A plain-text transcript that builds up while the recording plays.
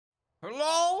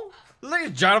Hello, ladies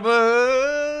and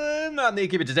gentlemen, I'm the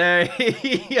Innkeeper today.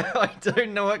 I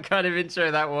don't know what kind of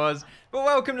intro that was, but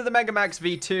welcome to the Megamax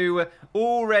V2.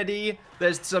 Already,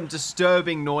 there's some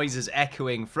disturbing noises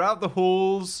echoing throughout the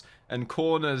halls and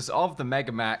corners of the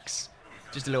Megamax.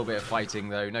 Just a little bit of fighting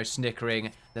though, no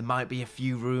snickering. There might be a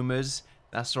few rumors.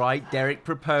 That's right, Derek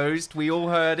proposed. We all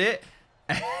heard it.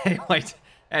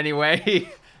 Anyway,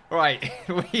 right,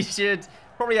 we should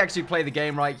probably actually play the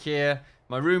game right here.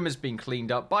 My room has been cleaned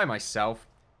up by myself.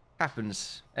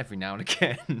 Happens every now and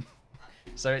again.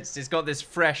 So it's got this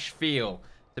fresh feel.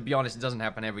 To be honest, it doesn't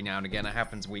happen every now and again. It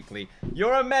happens weekly.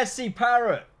 You're a messy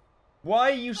parrot. Why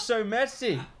are you so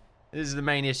messy? This is the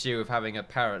main issue of having a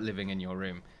parrot living in your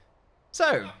room.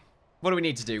 So, what do we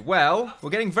need to do? Well,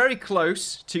 we're getting very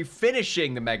close to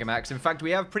finishing the Megamax. In fact,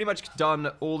 we have pretty much done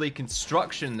all the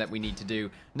construction that we need to do.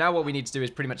 Now what we need to do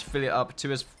is pretty much fill it up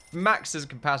to as max as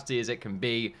capacity as it can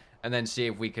be. And then see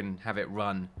if we can have it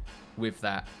run with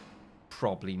that.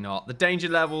 Probably not. The danger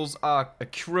levels are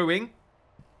accruing.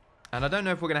 And I don't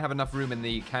know if we're going to have enough room in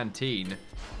the canteen.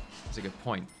 That's a good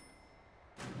point.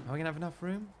 Are we going to have enough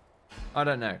room? I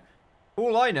don't know.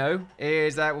 All I know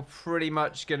is that we're pretty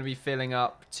much going to be filling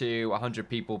up to 100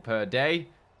 people per day.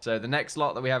 So the next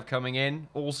lot that we have coming in,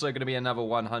 also going to be another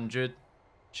 100.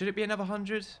 Should it be another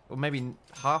 100? Or maybe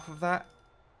half of that?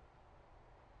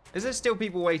 Is there still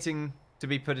people waiting to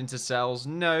be put into cells?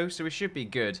 No, so we should be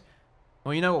good.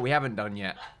 Well, you know what we haven't done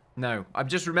yet? No, I've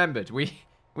just remembered. We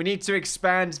need to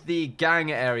expand the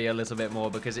gang area a little bit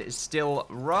more because it's still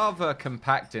rather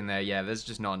compact in there. Yeah, there's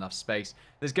just not enough space.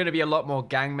 There's going to be a lot more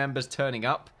gang members turning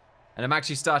up. And I'm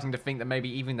actually starting to think that maybe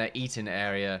even their eating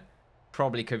area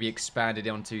probably could be expanded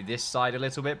onto this side a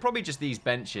little bit. Probably just these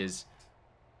benches.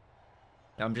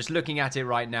 I'm just looking at it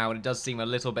right now and it does seem a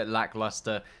little bit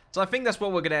lackluster. So I think that's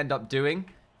what we're going to end up doing.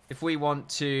 If we want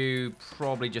to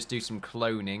probably just do some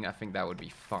cloning, I think that would be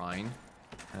fine.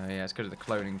 Yeah, let's go to the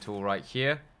cloning tool right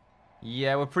here.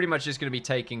 Yeah, we're pretty much just going to be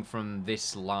taking from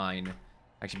this line.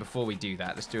 Actually, before we do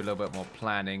that, let's do a little bit more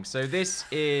planning. So this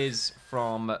is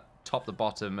from top to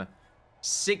bottom,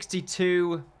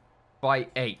 62 by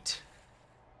 8.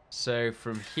 So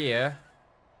from here,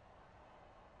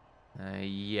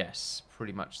 yes,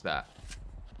 pretty much that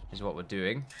is what we're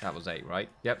doing. That was 8, right?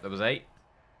 Yep, that was 8.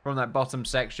 From that bottom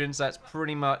section, so that's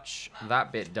pretty much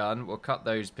that bit done. We'll cut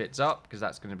those bits up because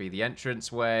that's going to be the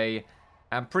entrance way,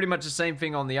 and pretty much the same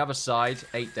thing on the other side,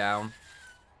 8 down,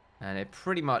 and it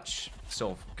pretty much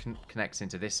sort of connects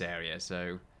into this area,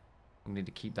 so we need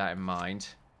to keep that in mind.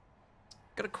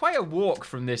 Got quite a walk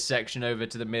from this section over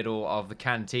to the middle of the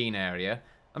canteen area.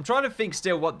 I'm trying to think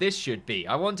still what this should be.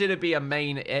 I want it to be a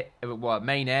main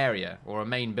area or a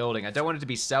main building. I don't want it to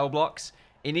be cell blocks.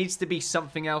 It needs to be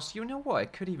something else. You know what?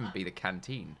 It could even be the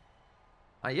canteen.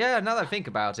 Yeah, now that I think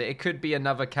about it, it could be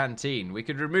another canteen. We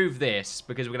could remove this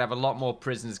because we're going to have a lot more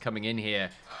prisoners coming in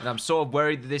here. And I'm sort of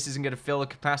worried that this isn't going to fill the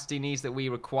capacity needs that we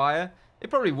require.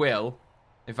 It probably will.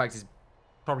 In fact, it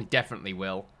probably definitely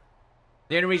will.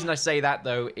 The only reason I say that,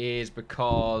 though, is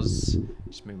because...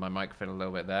 Just move my microphone a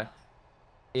little bit there.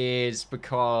 Is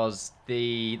because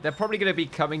they're probably going to be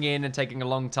coming in and taking a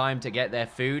long time to get their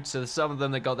food. So some of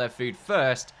them that got their food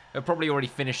first have probably already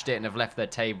finished it and have left their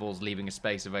tables, leaving a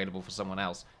space available for someone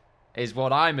else. Is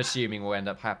what I'm assuming will end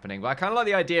up happening. But I kind of like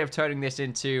the idea of turning this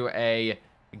into a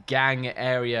gang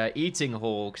area eating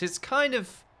hall. Because it's kind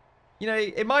of, you know,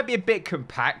 it might be a bit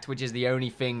compact, which is the only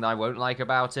thing that I won't like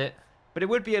about it. But it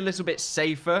would be a little bit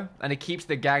safer, and it keeps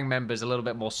the gang members a little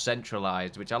bit more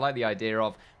centralized, which I like the idea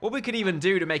of. What we could even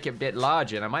do to make it a bit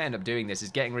larger, and I might end up doing this, is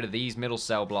getting rid of these middle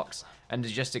cell blocks and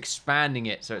just expanding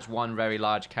it so it's one very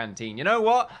large canteen. You know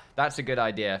what? That's a good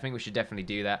idea. I think we should definitely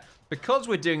do that. Because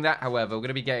we're doing that, however, we're going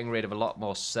to be getting rid of a lot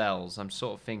more cells. I'm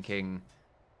sort of thinking,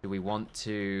 do we want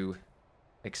to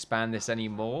expand this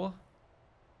anymore?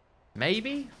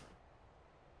 Maybe?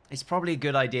 It's probably a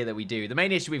good idea that we do. The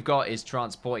main issue we've got is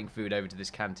transporting food over to this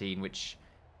canteen, which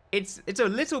it's a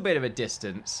little bit of a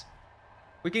distance.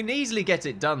 We can easily get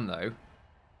it done, though.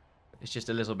 It's just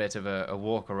a little bit of a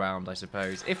walk around, I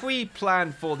suppose. If we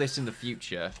plan for this in the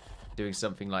future, doing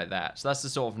something like that. So that's the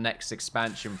sort of next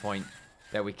expansion point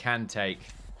that we can take.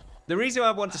 The reason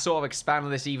I want to sort of expand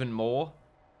on this even more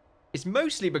is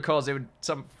mostly because it would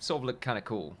sort of look kind of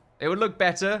cool. It would look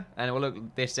better, and it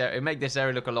will make this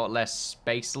area look a lot less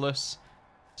spaceless.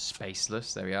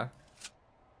 Spaceless, there we are.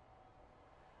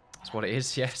 That's what it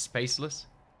is, yeah, spaceless.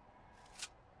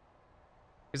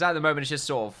 Because at the moment, it's just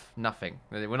sort of nothing.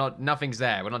 Nothing's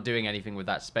there. We're not doing anything with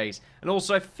that space. And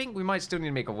also, I think we might still need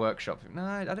to make a workshop. No,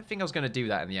 I don't think I was going to do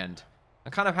that in the end.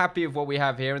 I'm kind of happy with what we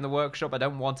have here in the workshop. I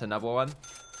don't want another one.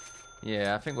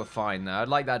 Yeah, I think we're fine now. I'd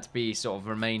like that to be sort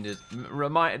of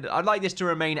I'd like this to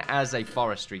remain as a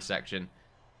forestry section.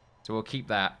 So we'll keep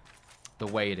that the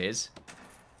way it is.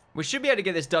 We should be able to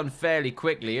get this done fairly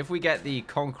quickly if we get the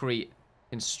concrete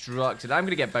constructed. I'm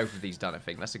going to get both of these done, I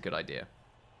think. That's a good idea.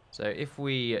 So if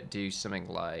we do something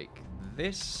like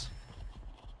this,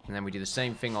 and then we do the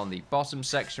same thing on the bottom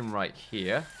section right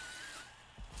here.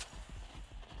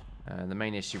 The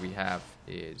main issue we have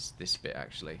is this bit,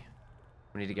 actually.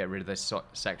 We need to get rid of this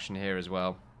section here as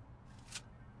well.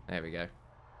 There we go.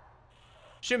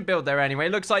 Shouldn't build there anyway.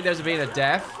 Looks like there's been a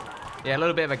death. Yeah, a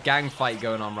little bit of a gang fight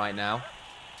going on right now.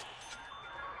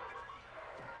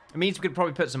 It means we could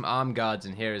probably put some armed guards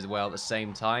in here as well at the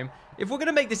same time. If we're going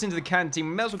to make this into the canteen,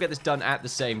 we may as well get this done at the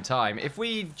same time. If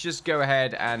we just go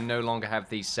ahead and no longer have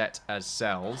these set as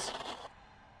cells,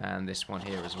 and this one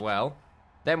here as well,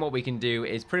 then what we can do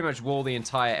is pretty much wall the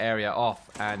entire area off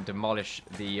and demolish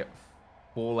the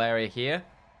wall area here.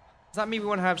 Does that mean we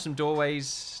want to have some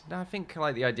doorways? No, I think I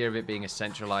like the idea of it being a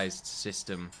centralized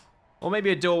system. Or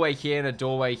maybe a doorway here and a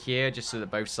doorway here, just so that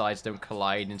both sides don't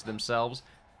collide into themselves.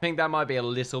 I think that might be a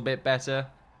little bit better.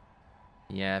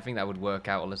 Yeah, I think that would work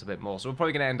out a little bit more. So we're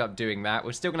probably going to end up doing that.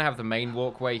 We're still going to have the main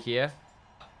walkway here.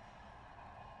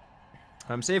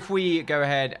 So if we go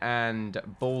ahead and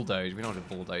bulldoze, we don't want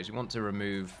to bulldoze, we want to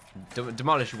remove,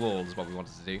 demolish walls is what we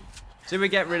wanted to do. So if we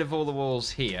get rid of all the walls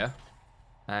here,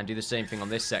 and do the same thing on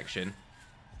this section.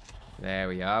 There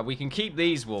we are. We can keep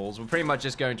these walls. We're pretty much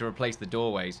just going to replace the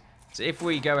doorways. So if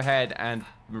we go ahead and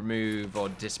remove or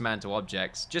dismantle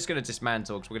objects, just going to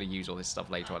dismantle because we're going to use all this stuff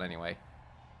later on anyway.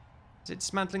 Is it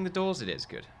dismantling the doors? It is.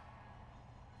 Good.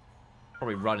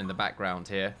 Probably run in the background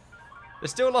here.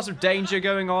 There's still lots of danger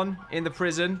going on in the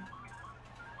prison.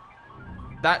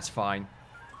 That's fine.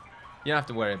 You don't have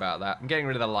to worry about that. I'm getting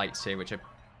rid of the lights here, which I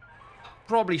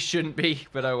probably shouldn't be,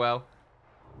 but oh well.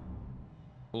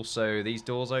 Also, these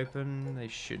doors open. They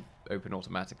should open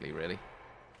automatically, really.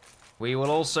 We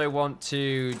will also want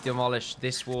to demolish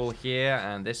this wall here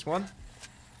and this one.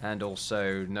 And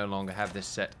also no longer have this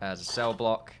set as a cell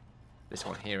block. This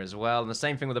one here as well. And the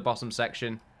same thing with the bottom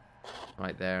section.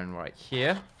 Right there and right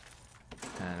here.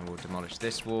 And we'll demolish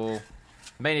this wall.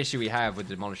 The main issue we have with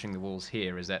demolishing the walls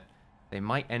here is that they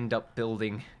might end up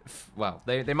building... Well,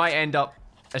 they might end up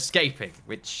escaping,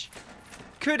 which...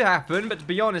 could happen, but to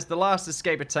be honest, the last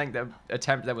escape attempt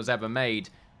that was ever made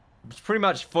was pretty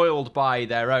much foiled by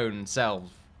their own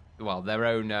self. Well, their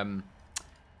own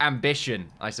ambition,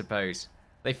 I suppose.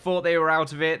 They thought they were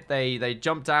out of it. They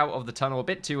jumped out of the tunnel a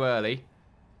bit too early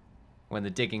when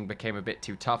the digging became a bit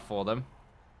too tough for them.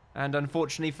 And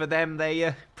unfortunately for them,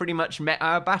 they pretty much met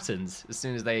our battens as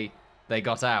soon as they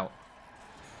got out.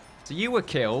 So you were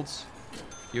killed.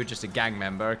 You were just a gang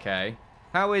member, okay.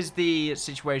 How is the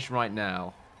situation right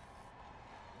now?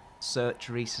 Search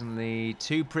recently.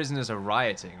 2 prisoners are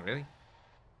rioting, really?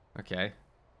 Okay.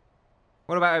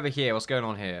 What about over here? What's going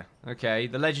on here? Okay,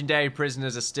 the legendary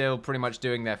prisoners are still pretty much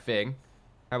doing their thing.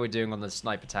 How are we doing on the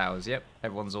sniper towers? Yep,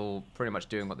 everyone's all pretty much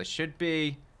doing what they should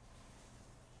be.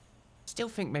 Still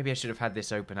think maybe I should have had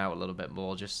this open out a little bit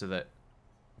more just so that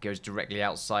it goes directly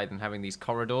outside than having these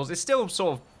corridors. It's still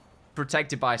sort of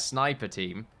protected by a sniper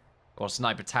team. Or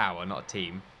sniper tower, not a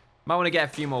team. Might want to get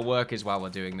a few more workers while we're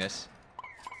doing this.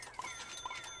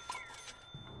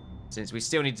 Since we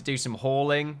still need to do some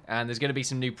hauling, and there's going to be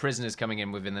some new prisoners coming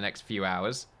in within the next few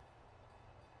hours.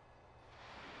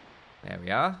 There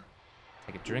we are.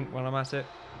 Take a drink while I'm at it.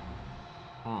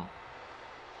 Are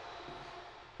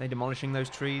they demolishing those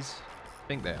trees? I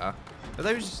think they are. Are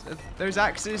those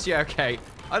axes? Yeah, okay.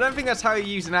 I don't think that's how you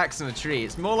use an axe on a tree.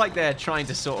 It's more like they're trying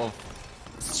to sort of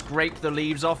scrape the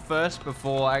leaves off first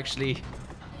before actually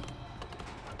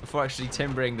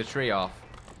timbering the tree off.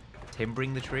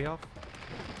 Timbering the tree off?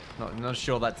 Not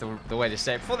sure that's the way to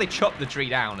say it. Before they chop the tree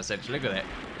down, essentially. Look at it.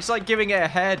 It's like giving it a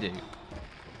hairdo.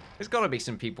 There's got to be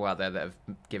some people out there that have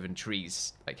given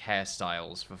trees like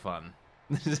hairstyles for fun.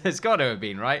 There's got to have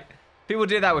been, right? People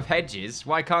do that with hedges.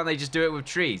 Why can't they just do it with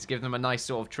trees? Give them a nice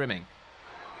sort of trimming.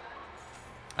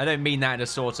 I don't mean that in a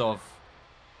sort of,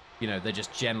 you know, they're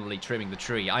just generally trimming the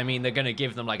tree. I mean, they're going to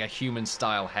give them like a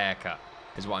human-style haircut,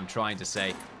 is what I'm trying to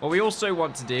say. What we also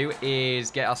want to do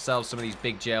is get ourselves some of these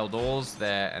big jail doors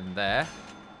there and there.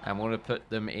 And we want to put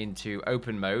them into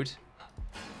open mode.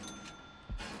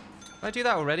 Did I do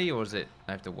that already, or is it...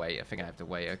 I have to wait. I think I have to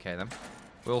wait. Okay, then.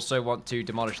 We also want to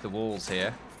demolish the walls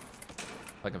here.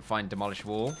 If I can find demolish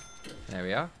wall. There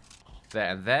we are.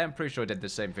 There and there. I'm pretty sure I did the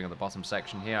same thing on the bottom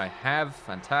section here. I have.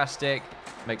 Fantastic.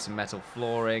 Make some metal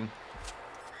flooring.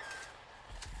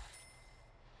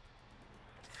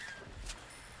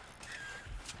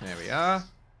 There we are.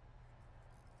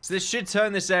 So this should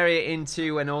turn this area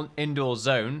into an indoor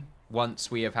zone once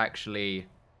we have actually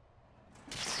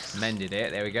mended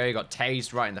it. There we go. You got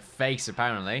tased right in the face,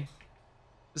 apparently.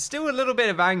 There's still a little bit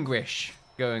of anguish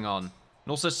going on. And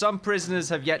also, some prisoners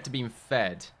have yet to be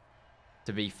fed.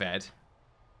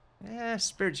 Yeah,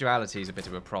 spirituality is a bit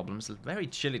of a problem. It's very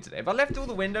chilly today. If I left all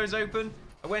the windows open,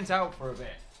 I went out for a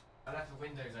bit. I left the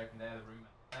windows open there, the room.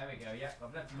 There we go. Yep,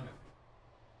 I've left them open.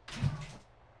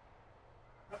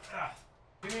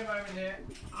 Give me a moment here.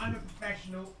 I'm a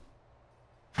professional.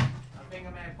 I think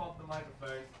I may have popped the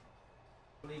microphone.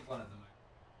 I'll leave one of them.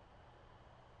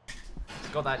 It's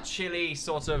got that chilly,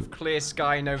 sort of clear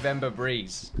sky November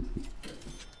breeze.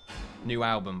 New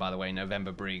album, by the way,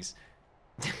 November Breeze.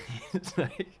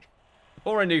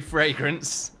 Or a new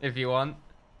fragrance, if you want.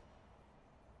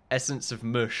 Essence of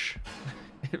Mush.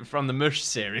 From the Mush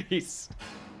series.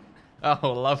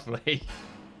 Oh, lovely.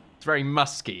 It's very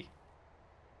musky.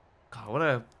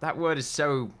 God, that word is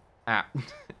so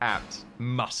apt.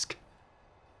 Musk.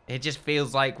 It just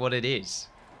feels like what it is.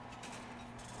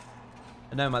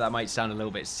 I know that might sound a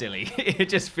little bit silly. It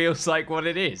just feels like what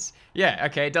it is. Yeah,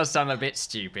 okay, it does sound a bit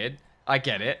stupid. I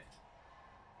get it.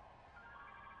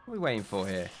 What are we waiting for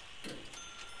here?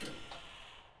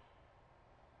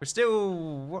 We're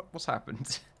still... What's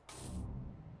happened?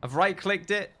 I've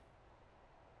right-clicked it.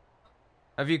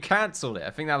 Have you cancelled it? I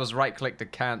think that was right-click to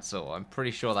cancel. I'm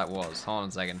pretty sure that was. Hold on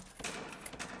a second.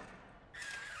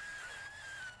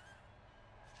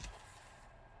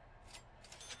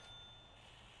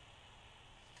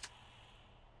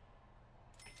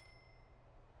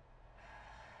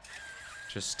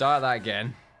 Just start that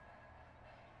again.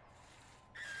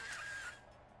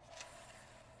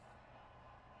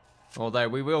 Although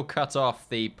we will cut off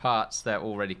the parts that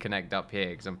already connect up here,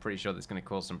 because I'm pretty sure that's going to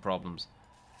cause some problems.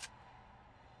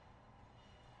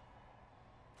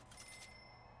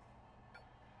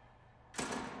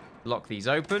 Lock these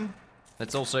open.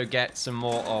 Let's also get some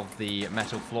more of the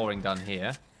metal flooring done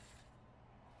here.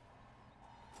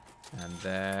 And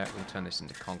there, we'll turn this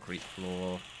into concrete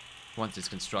floor. Once it's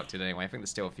constructed anyway. I think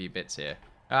there's still a few bits here.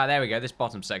 Ah, there we go. This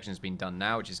bottom section has been done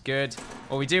now, which is good.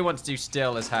 What we do want to do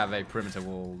still is have a perimeter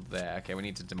wall there. Okay, we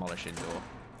need to demolish indoor.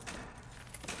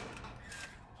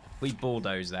 We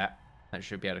bulldoze that. That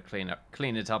should be able to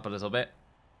clean it up a little bit.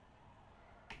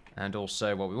 And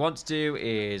also what we want to do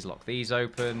is lock these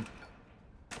open.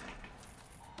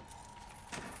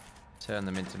 Turn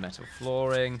them into metal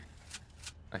flooring.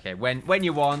 Okay, when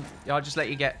you want. I'll just let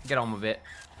you get on with it.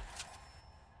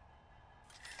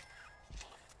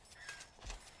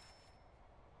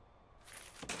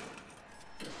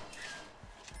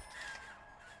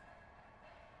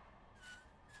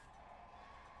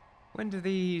 When do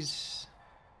these...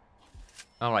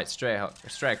 Alright, straight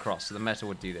across. So the metal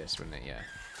would do this, wouldn't it? Yeah.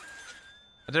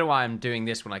 I don't know why I'm doing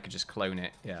this when I could just clone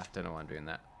it. Yeah, I don't know why I'm doing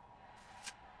that.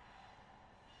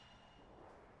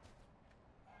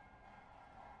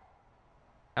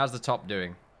 How's the top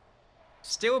doing?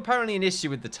 Still apparently an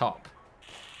issue with the top.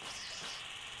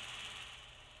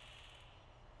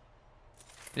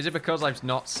 Is it because I've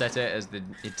not set it as the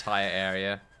entire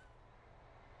area?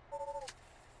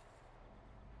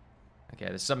 Okay,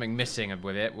 there's something missing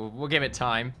with it. We'll give it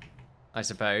time, I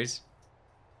suppose.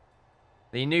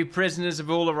 The new prisoners have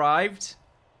all arrived.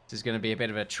 This is going to be a bit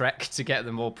of a trek to get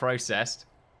them all processed.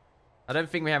 I don't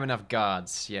think we have enough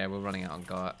guards. Yeah, we're running out on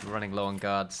guard. We're running low on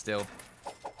guards still.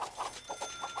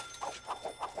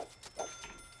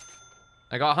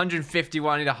 I got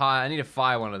 151. I need to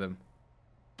fire one of them.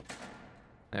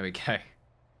 There we go.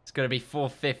 It's going to be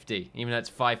 450, even though it's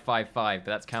 555,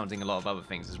 but that's counting a lot of other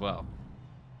things as well.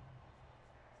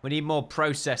 We need more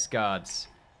process guards.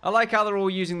 I like how they're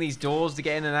all using these doors to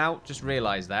get in and out. Just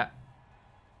realized that.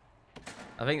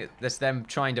 I think that's them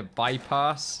trying to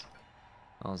bypass.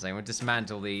 I was saying we'll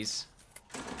dismantle these.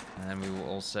 And we will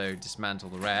also dismantle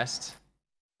the rest.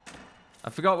 I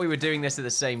forgot we were doing this at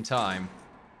the same time.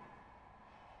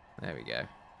 There we go.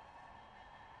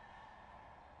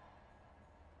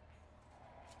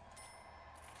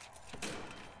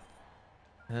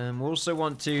 We also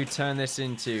want to turn this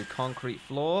into concrete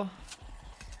floor.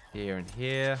 Here and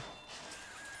here.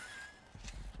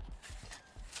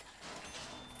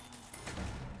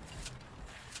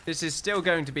 This is still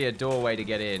going to be a doorway to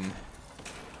get in.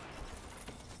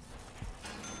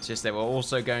 It's just that we're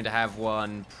also going to have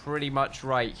one pretty much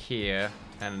right here.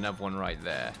 And another one right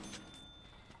there.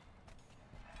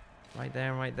 Right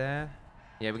there and right there.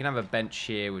 Yeah, we can have a bench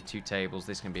here with 2 tables.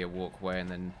 This can be a walkway and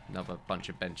then another bunch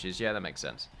of benches. Yeah, that makes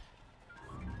sense.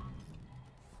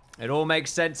 It all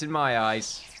makes sense in my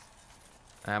eyes.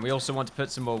 And we also want to put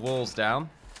some more walls down.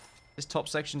 this top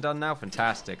section done now?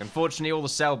 Fantastic. Unfortunately, all the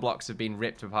cell blocks have been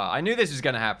ripped apart. I knew this was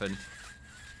going to happen.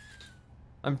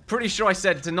 I'm pretty sure I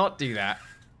said to not do that.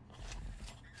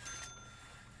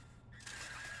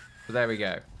 But there we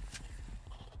go.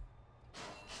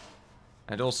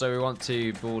 And also, we want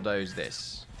to bulldoze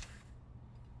this.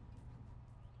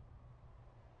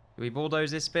 Did we bulldoze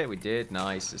this bit? We did.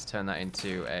 Nice. Let's turn that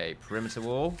into a perimeter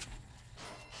wall.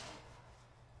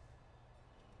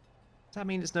 Does that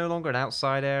mean it's no longer an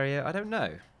outside area? I don't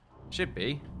know. Should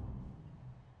be.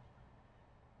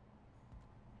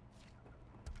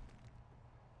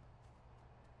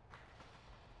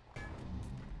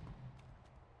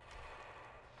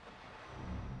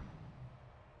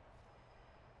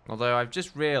 Although I've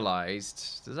just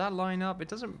realised, does that line up? It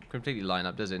doesn't completely line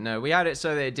up, does it? No, we had it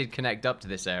so that it did connect up to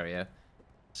this area.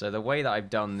 So the way that I've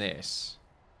done this,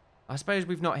 I suppose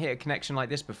we've not hit a connection like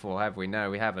this before, have we? No,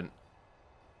 we haven't.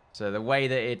 So the way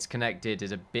that it's connected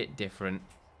is a bit different,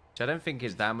 which I don't think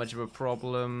is that much of a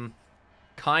problem.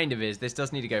 Kind of is. This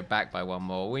does need to go back by one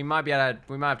more. We might be able to,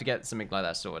 we might have to get something like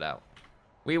that sorted out.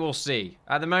 We will see.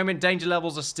 At the moment, danger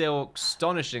levels are still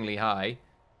astonishingly high.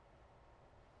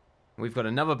 We've got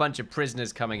another bunch of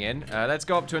prisoners coming in. Let's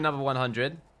go up to another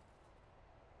 100.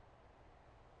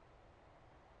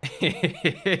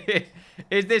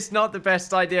 Is this not the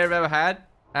best idea I've ever had?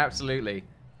 Absolutely.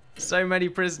 So many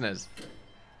prisoners.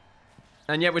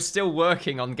 And yet we're still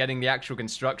working on getting the actual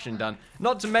construction done.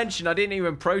 Not to mention, I didn't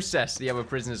even process the other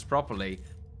prisoners properly.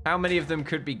 How many of them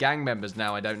could be gang members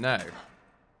now? I don't know.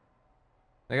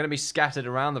 They're going to be scattered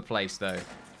around the place, though.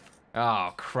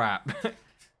 Oh, crap.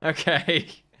 Okay.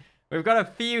 We've got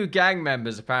a few gang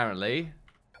members, apparently.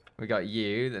 We got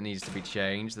you. That needs to be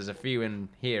changed. There's a few in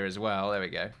here as well. There we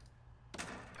go.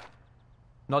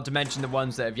 Not to mention the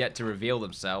ones that have yet to reveal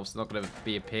themselves. They're not going to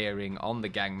be appearing on the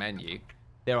gang menu.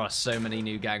 There are so many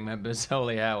new gang members.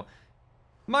 Holy hell.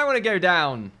 Might want to go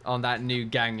down on that new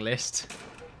gang list.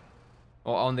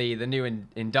 Or on the new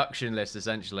induction list,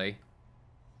 essentially.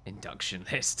 Induction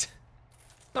list.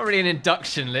 Not really an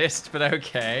induction list, but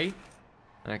okay.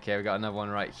 Okay, we got another one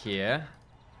right here.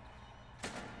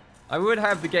 I would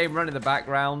have the game run in the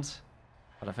background,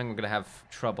 but I think we're going to have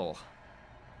trouble.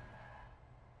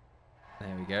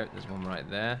 There we go. There's one right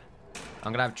there.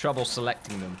 I'm going to have trouble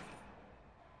selecting them.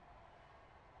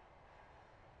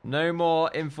 No more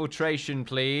infiltration,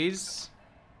 please.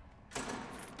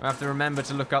 I have to remember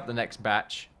to look up the next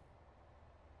batch.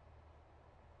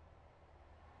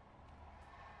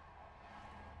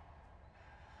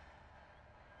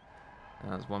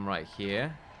 There's one right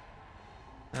here.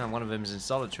 Oh, one of them is in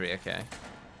solitary. Okay.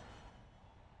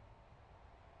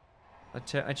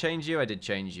 I changed you? I did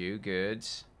change you. Good.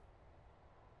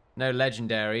 No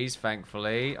legendaries,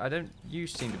 thankfully. I don't... You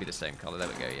seem to be the same color. There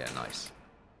we go. Yeah, nice.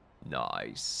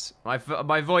 Nice.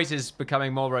 My voice is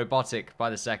becoming more robotic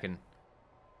by the second.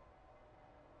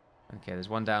 Okay, there's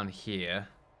one down here.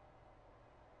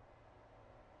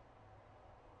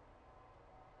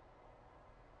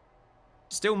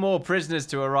 Still more prisoners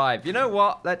to arrive. You know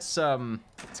what? Let's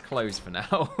close for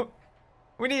now.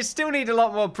 We still need a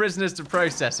lot more prisoners to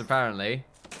process, apparently.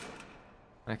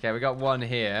 Okay, we got one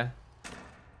here.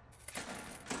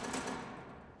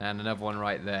 And another one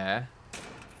right there.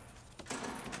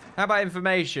 How about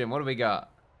information? What do we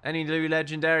got? Any new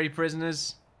legendary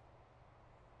prisoners?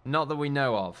 Not that we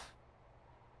know of.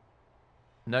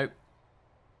 Nope.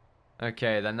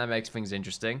 Okay, then that makes things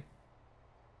interesting.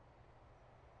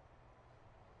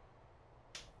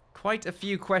 Quite a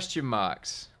few question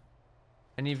marks.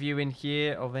 Any of you in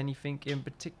here of anything in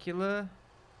particular?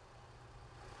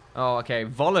 Oh, okay.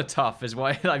 Volatuff is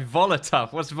what... Like,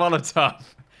 Volatuff. What's Volatuff?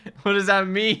 What does that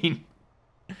mean?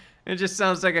 It just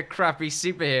sounds like a crappy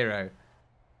superhero.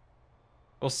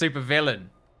 Or supervillain.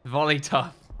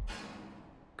 Volatuff.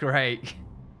 Great.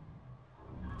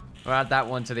 We'll add that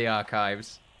one to the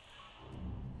archives.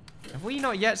 Have we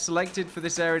not yet selected for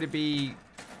this area to be...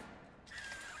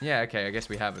 Yeah, okay, I guess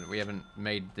we haven't. We haven't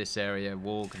made this area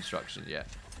wall construction yet.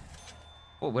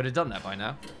 Oh, we'd have done that by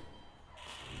now.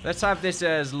 Let's have this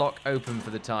as lock open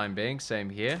for the time being. Same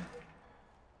here.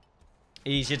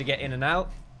 Easier to get in and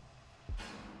out.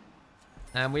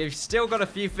 And we've still got a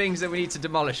few things that we need to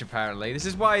demolish, apparently. This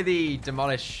is why the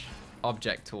demolish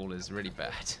object tool is really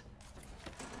bad.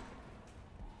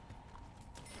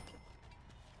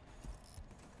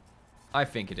 I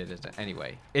think it is,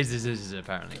 anyway. Is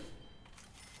apparently.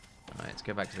 Alright, let's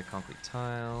go back to the concrete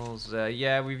tiles.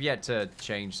 Yeah, we've yet to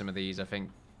change some of these, I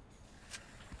think.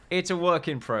 It's a work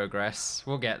in progress.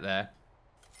 We'll get there.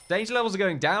 Danger levels are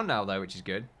going down now, though, which is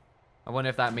good. I wonder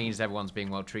if that means everyone's being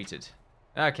well treated.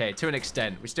 Okay, to an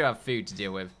extent. We still have food to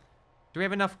deal with. Do we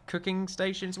have enough cooking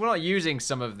stations? We're not using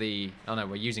some of the... Oh no,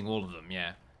 we're using all of them,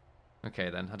 yeah. Okay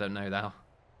then, I don't know now.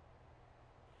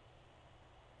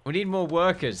 We need more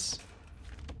workers.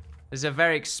 This is a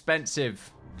very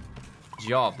expensive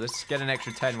job. Let's get an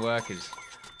extra 10 workers.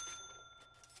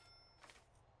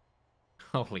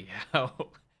 Holy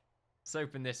hell. Let's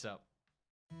open this up.